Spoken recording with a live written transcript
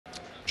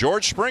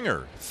George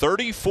Springer,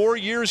 34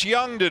 years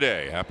young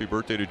today. Happy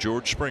birthday to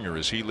George Springer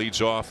as he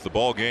leads off the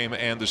ball game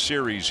and the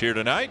series here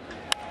tonight.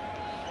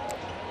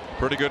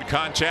 Pretty good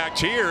contact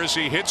here as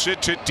he hits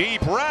it to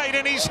deep right,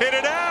 and he's hit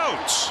it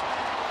out.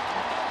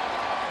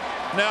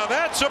 Now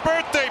that's a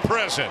birthday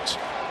present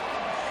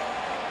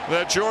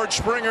that George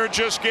Springer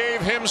just gave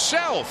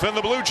himself, and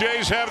the Blue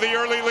Jays have the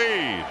early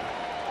lead.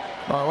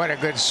 Oh, what a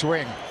good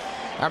swing.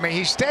 I mean,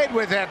 he stayed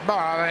with that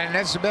ball, and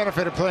that's the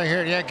benefit of playing here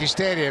at Yankee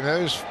Stadium.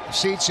 Those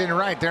seats in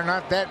right, they're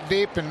not that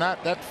deep and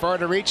not that far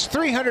to reach.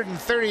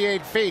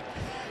 338 feet.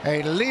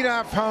 A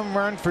leadoff home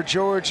run for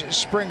George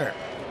Springer.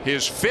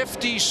 His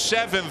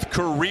 57th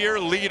career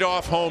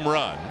leadoff home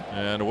run.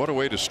 And what a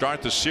way to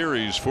start the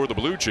series for the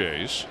Blue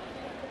Jays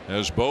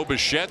as Bo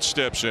Bichette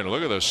steps in.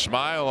 Look at the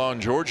smile on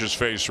George's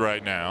face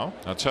right now.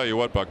 I'll tell you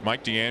what, Buck,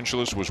 Mike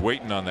DeAngelis was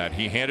waiting on that.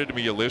 He handed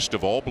me a list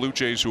of all Blue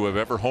Jays who have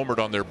ever homered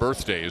on their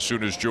birthday as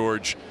soon as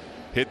George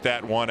hit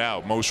that one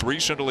out. Most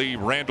recently,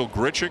 Randall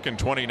Grichuk in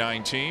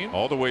 2019,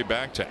 all the way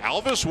back to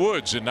Alvis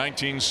Woods in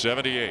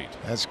 1978.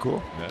 That's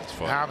cool. That's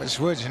fun. Alvis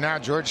Woods, and now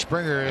George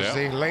Springer is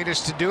the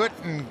latest to do it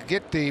and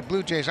get the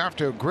Blue Jays off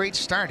to a great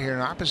start here,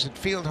 an opposite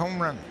field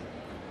home run.